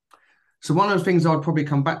 so one of the things I'd probably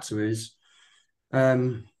come back to is,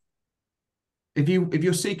 if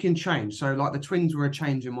you're seeking change, so like the twins were a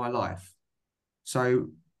change in my life. So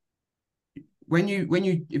if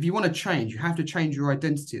you want to change, you have to change your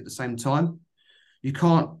identity at the same time. You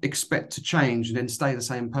can't expect to change and then stay the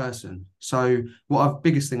same person. So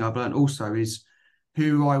biggest thing I've learned also is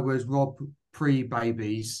who I was Rob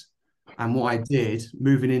pre-babies and what I did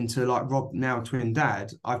moving into like Rob now twin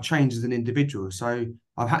dad. I've changed as an individual. So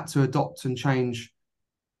I've had to adopt and change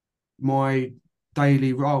my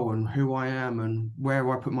daily role and who I am and where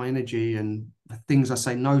I put my energy and the things I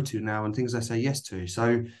say no to now and things I say yes to.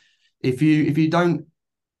 So if you don't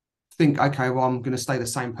think, okay, well, I'm going to stay the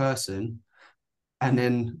same person, and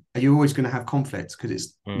then you're always going to have conflicts because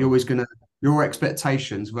it's you're always going to, your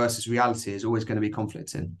expectations versus reality is always going to be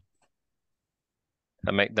conflicting.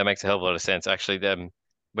 That makes a hell of a lot of sense. Actually,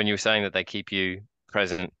 when you were saying that they keep you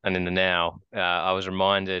present and in the now, I was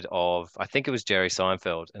reminded of, I think it was Jerry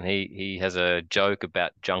Seinfeld, and he has a joke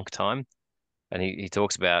about junk time, and he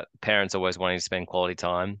talks about parents always wanting to spend quality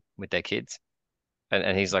time with their kids.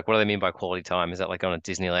 And he's like, what do they mean by quality time? Is that like on a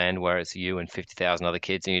Disneyland where it's you and 50,000 other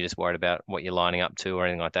kids and you're just worried about what you're lining up to or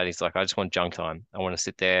anything like that? He's like, I just want junk time. I want to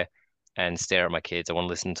sit there and stare at my kids. I want to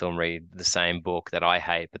listen to them read the same book that I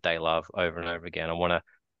hate, but they love over and over again. I want to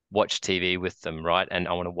watch TV with them, right? And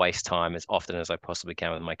I want to waste time as often as I possibly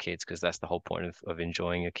can with my kids because that's the whole point of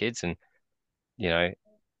enjoying your kids. And, you know,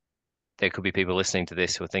 there could be people listening to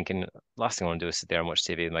this who are thinking, last thing I want to do is sit there and watch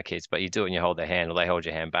TV with my kids, but you do it and you hold their hand or they hold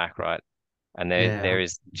your hand back, right? And there Yeah.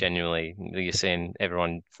 is genuinely, you're seeing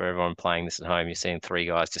everyone playing this at home, you're seeing three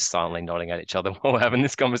guys just silently nodding at each other while we're having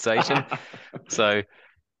this conversation. So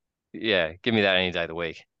yeah, give me that any day of the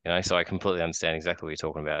week, you know. So I completely understand exactly what you're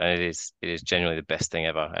talking about. And it is genuinely the best thing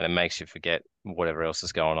ever. And it makes you forget whatever else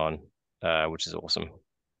is going on, which is awesome.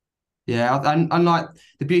 Yeah, and like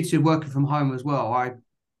the beauty of working from home as well, I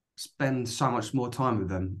spend so much more time with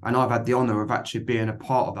them, and I've had the honor of actually being a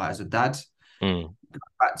part of that as a dad. Mm,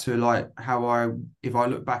 Back to like how if I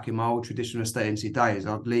look back in my old traditional estate agency days,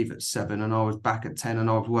 I'd leave at 7 and I was back at 10 and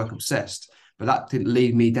I was work obsessed, but that didn't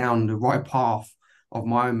lead me down the right path of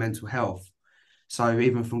my own mental health. So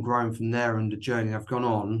even from growing from there and the journey I've gone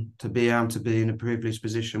on to be able to be in a privileged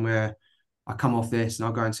position where I come off this and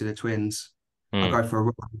I'll go and see the twins, I mm, go for a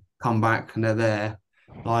run, come back and they're there.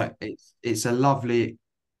 Like it's a lovely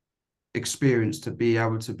experience to be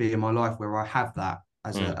able to be in my life where I have that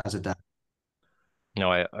as mm. a dad. No,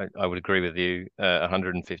 I would agree with you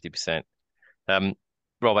 150%.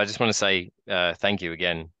 Rob, I just want to say thank you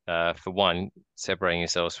again for one, separating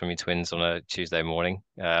yourselves from your twins on a Tuesday morning.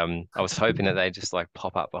 I was hoping that they just like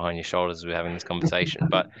pop up behind your shoulders as we're having this conversation.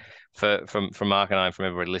 But from Mark and I, and from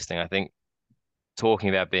everybody listening, I think talking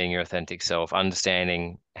about being your authentic self,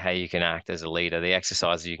 understanding how you can act as a leader, the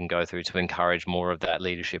exercises you can go through to encourage more of that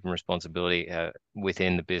leadership and responsibility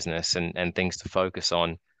within the business and things to focus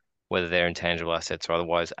on, whether they're intangible assets or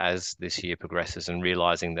otherwise, as this year progresses and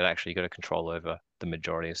realizing that actually you've got to control over the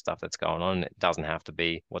majority of stuff that's going on. It doesn't have to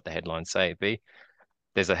be what the headlines say it be.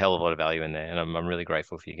 There's a hell of a lot of value in there. And I'm really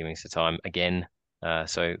grateful for you giving us the time again.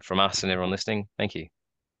 So from us and everyone listening, thank you.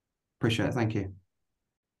 Appreciate it. Thank you.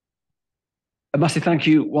 A massive thank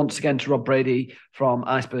you once again to Rob Brady from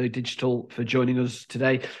Iceberg Digital for joining us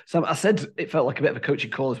today. So I said it felt like a bit of a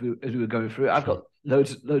coaching call as we were going through it. I've got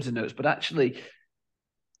loads of notes, but actually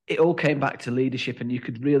it all came back to leadership, and you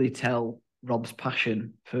could really tell Rob's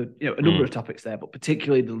passion for a number of topics there, but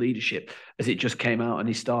particularly the leadership as it just came out and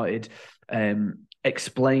he started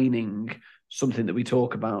explaining something that we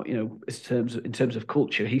talk about, in terms of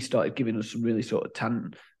culture. He started giving us some really sort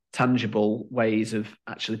of tangible ways of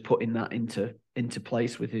actually putting that into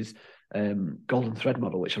place with his golden thread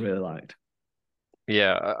model, which I really liked.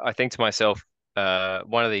 Yeah, I think to myself,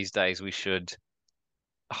 one of these days we should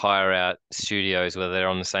hire out studios, whether they're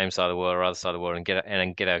on the same side of the world or other side of the world,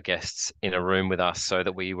 and get our guests in a room with us so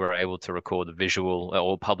that we were able to record the visual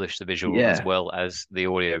or publish the visual as well as the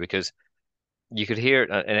audio, because you could hear it,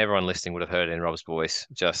 and everyone listening would have heard it in Rob's voice,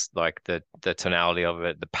 just like the tonality of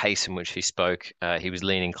it, the pace in which he spoke. He was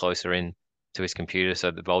leaning closer in to his computer,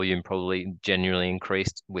 so the volume probably genuinely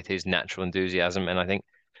increased with his natural enthusiasm. And I think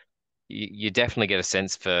you definitely get a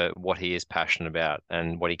sense for what he is passionate about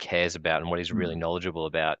and what he cares about and what he's really knowledgeable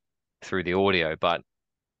about through the audio. But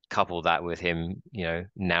couple that with him,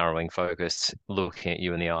 narrowing focus, looking at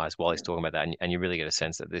you in the eyes while he's talking about that, and you really get a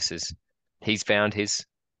sense that he's found his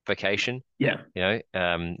vocation. Yeah.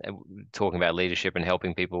 Talking about leadership and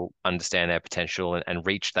helping people understand their potential and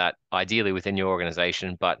reach that ideally within your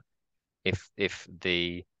organization. But if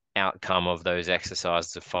the outcome of those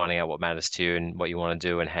exercises of finding out what matters to you and what you want to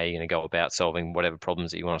do and how you're going to go about solving whatever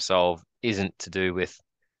problems that you want to solve isn't to do with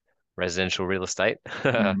residential real estate,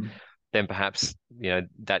 then perhaps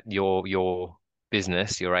that your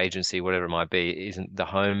business, your agency, whatever it might be, isn't the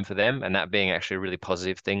home for them, and that being actually a really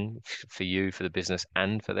positive thing for you, for the business,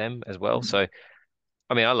 and for them as well. So,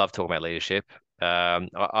 I mean, I love talking about leadership.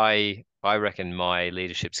 I reckon my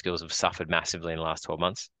leadership skills have suffered massively in the last 12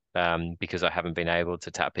 months. Because I haven't been able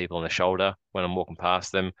to tap people on the shoulder when I'm walking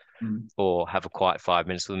past them or have a quiet 5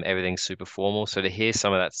 minutes with them. Everything's super formal. So to hear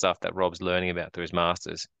some of that stuff that Rob's learning about through his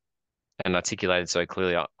masters and articulated so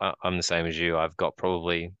clearly, I'm the same as you. I've got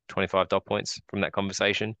probably 25 dot points from that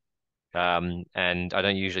conversation. And I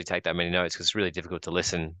don't usually take that many notes because it's really difficult to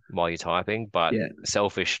listen while you're typing. But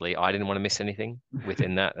selfishly, I didn't want to miss anything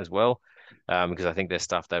within that as well. Because I think there's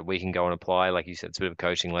stuff that we can go and apply. Like you said, it's a bit of a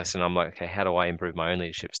coaching lesson. I'm like, okay, how do I improve my own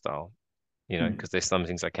leadership style? Because there's some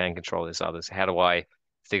things I can control, there's others. How do I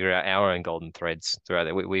figure out our own golden threads throughout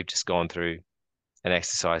that. We've just gone through an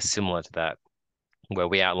exercise similar to that, where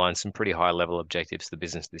we outlined some pretty high level objectives for the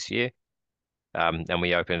business this year. And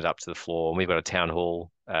we opened it up to the floor. And we've got a town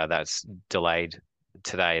hall that's delayed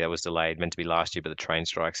today. That was delayed, meant to be last year, but the train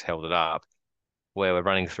strikes held it up. Where we're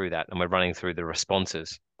running through that, and we're running through the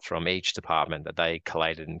responses from each department that they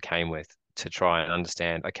collated and came with to try and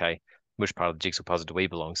understand, okay, which part of the jigsaw puzzle do we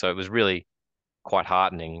belong? So it was really quite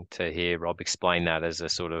heartening to hear Rob explain that as a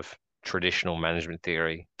sort of traditional management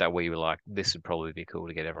theory that we were like, this would probably be cool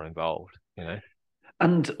to get everyone involved, you know?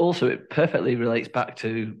 And also, it perfectly relates back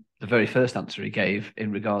to the very first answer he gave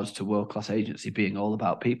in regards to world-class agency being all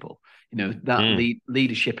about people. You know, that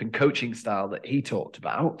leadership and coaching style that he talked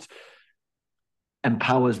about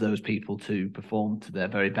empowers those people to perform to their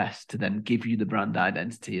very best, to then give you the brand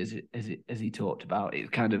identity as he talked about.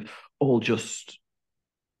 It kind of all just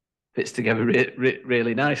fits together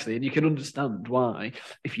really nicely, and you can understand why,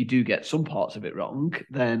 if you do get some parts of it wrong,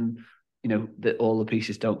 then you know that all the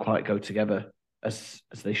pieces don't quite go together as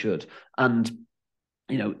they should. And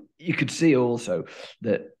you know, you could see also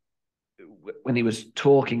that when he was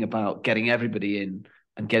talking about getting everybody in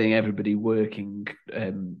and getting everybody working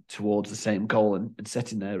towards the same goal and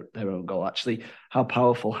setting their own goal, actually how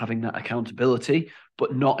powerful having that accountability,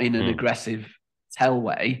 but not in an aggressive tell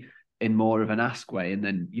way, in more of an ask way, and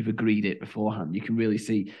then you've agreed it beforehand. You can really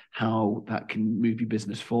see how that can move your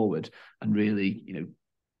business forward and really, you know,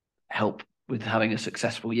 help with having a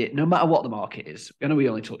successful year, no matter what the market is. I know we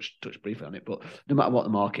only touched briefly on it, but no matter what the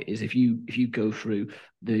market is, if you go through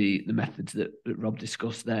the methods that Rob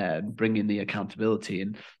discussed there and bring in the accountability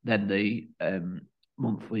and then the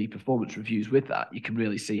monthly performance reviews with that, you can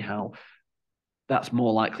really see how that's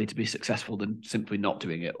more likely to be successful than simply not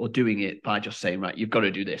doing it, or doing it by just saying, right, you've got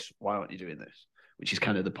to do this. Why aren't you doing this? Which is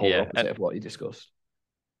kind of the polar opposite of what you discussed.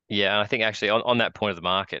 Yeah, I think actually on that point of the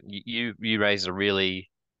market, you raised a really,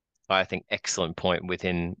 I think, excellent point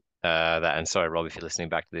within that. And sorry, Rob, if you're listening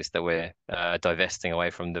back to this, that we're divesting away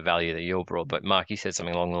from the value that you brought. But Mark, you said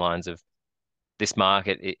something along the lines of this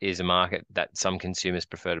market is a market that some consumers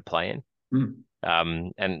prefer to play in.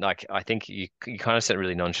 And like, I think you kind of said it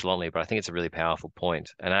really nonchalantly, but I think it's a really powerful point.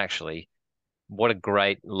 And actually, what a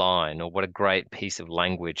great line, or what a great piece of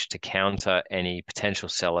language to counter any potential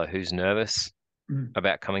seller who's nervous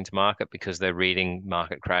about coming to market because they're reading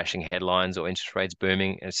market crashing headlines or interest rates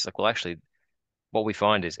booming. And it's like, well, actually, what we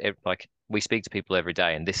find is like we speak to people every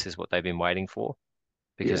day, and this is what they've been waiting for,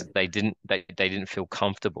 because they didn't feel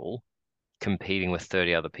comfortable competing with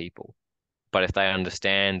 30 other people. But if they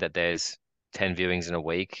understand that there's 10 viewings in a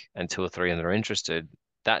week and 2 or 3 of them are interested,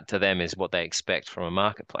 that to them is what they expect from a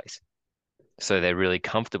marketplace. So they're really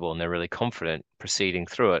comfortable and they're really confident proceeding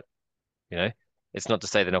through it. You know, it's not to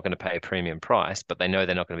say they're not going to pay a premium price, but they know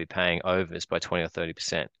they're not going to be paying overs by 20 or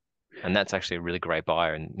 30%. And that's actually a really great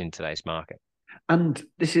buyer in today's market. And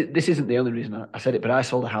this isn't the only reason I said it, but I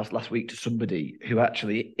sold a house last week to somebody who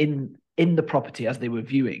actually in the property as they were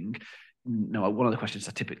viewing. No, one of the questions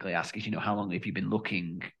I typically ask is, you know, how long have you been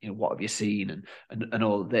looking? You know, what have you seen, and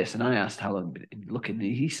all of this. And I asked how long have you been looking. And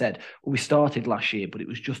he said, well, we started last year, but it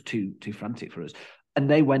was just too frantic for us. And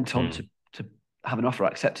they went on to have an offer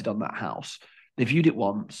accepted on that house. They viewed it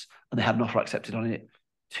once, and they had an offer accepted on it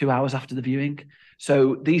 2 hours after the viewing.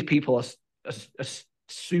 So these people are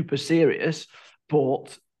super serious,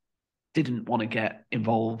 but didn't want to get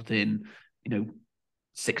involved in, you know,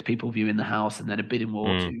 6 people viewing the house and then a bidding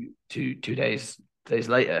war two days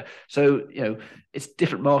later. So, you know, it's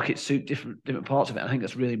different markets suit different parts of it. I think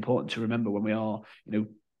that's really important to remember when we are, you know,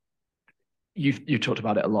 you talked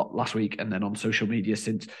about it a lot last week, and then on social media,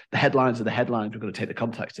 since the headlines are the headlines, we've got to take the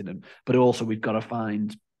context in them, but also we've got to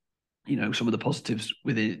find, you know, some of the positives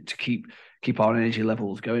within it to keep our energy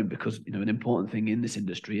levels going, because, you know, an important thing in this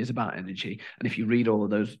industry is about energy. And if you read all of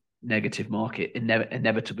those negative market,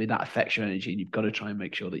 inevitably that affects your energy, and you've got to try and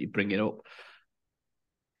make sure that you bring it up.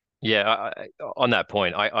 Yeah, on that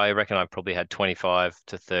point, I reckon I've probably had 25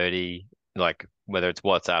 to 30, like whether it's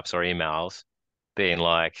WhatsApps or emails, being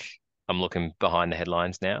like, I'm looking behind the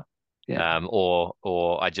headlines now.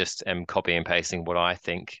 Or I just am copying and pasting what I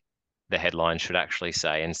think the headline should actually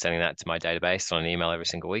say and sending that to my database on an email every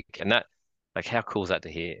single week. And that, like, how cool is that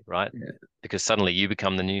to hear, right? Yeah. Because suddenly you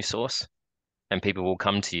become the news source, and people will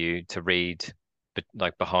come to you to read,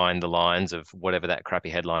 like, behind the lines of whatever that crappy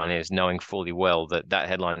headline is, knowing fully well that that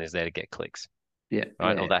headline is there to get clicks. Yeah.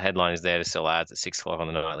 Right. Or that headline is there to sell ads at 6 o'clock on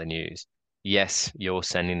the nightly news. Yes, you're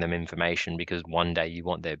sending them information because one day you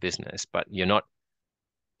want their business, but you're not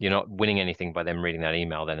winning anything by them reading that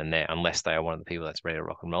email then and there, unless they are one of the people that's ready to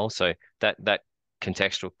rock and roll. So that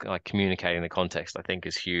contextual, like, communicating the context, I think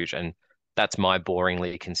is huge. And that's my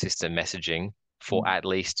boringly consistent messaging for at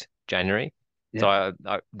least January. So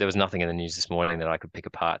there was nothing in the news this morning that I could pick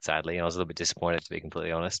apart, sadly. And I was a little bit disappointed, to be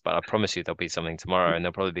completely honest. But I promise you there'll be something tomorrow, and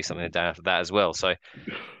there'll probably be something the day after that as well. So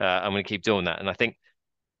I'm going to keep doing that. And I think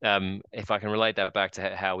if I can relate that back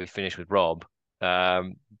to how we finished with Rob,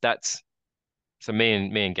 that's so me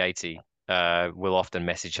and Gatesy will often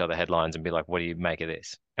message each other headlines and be like, "What do you make of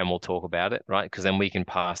this?" And we'll talk about it, right? Because then we can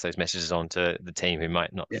pass those messages on to the team who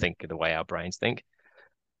might not think the way our brains think,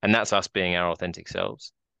 and that's us being our authentic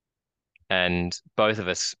selves. And both of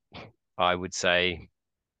us, I would say,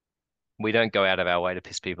 we don't go out of our way to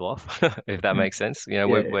piss people off, if that makes sense. You know,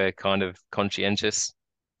 we're kind of conscientious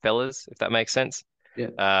fellas, if that makes sense.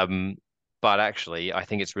 But actually, I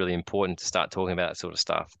think it's really important to start talking about that sort of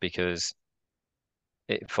stuff because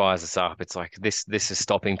it fires us up. It's like this is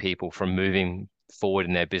stopping people from moving forward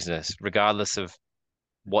in their business, regardless of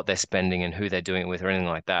what they're spending and who they're doing it with or anything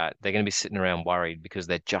like that. They're going to be sitting around worried because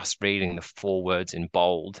they're just reading the 4 words in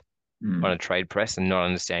bold on a trade press and not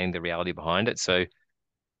understanding the reality behind it. So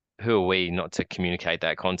who are we not to communicate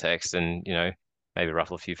that context and, you know, maybe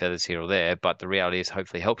ruffle a few feathers here or there, but the reality is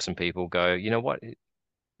hopefully help some people go, you know what, it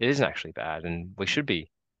isn't actually bad. And we should be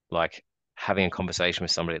like having a conversation with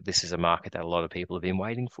somebody that this is a market that a lot of people have been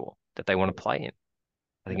waiting for, that they want to play in.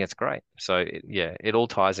 I think that's great. So it all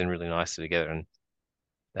ties in really nicely together.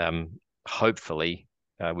 And hopefully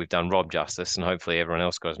we've done Rob justice and hopefully everyone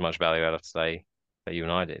else got as much value out of today that you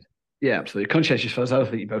and I did. Yeah, absolutely. Conscientious fellas, I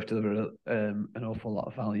think you both deliver an awful lot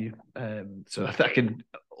of value. So I can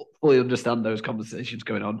fully understand those conversations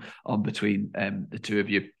going on between the two of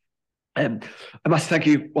you. A massive thank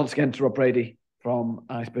you once again to Rob Brady from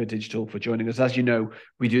Iceberg Digital for joining us. As you know,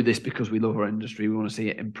 we do this because we love our industry. We want to see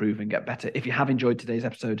it improve and get better. If you have enjoyed today's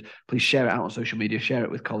episode, please share it out on social media, share it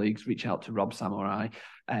with colleagues, reach out to Rob, Sam, or I.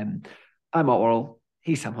 I'm Mark Worrell.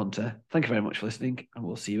 He's Sam Hunter. Thank you very much for listening, and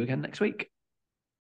we'll see you again next week.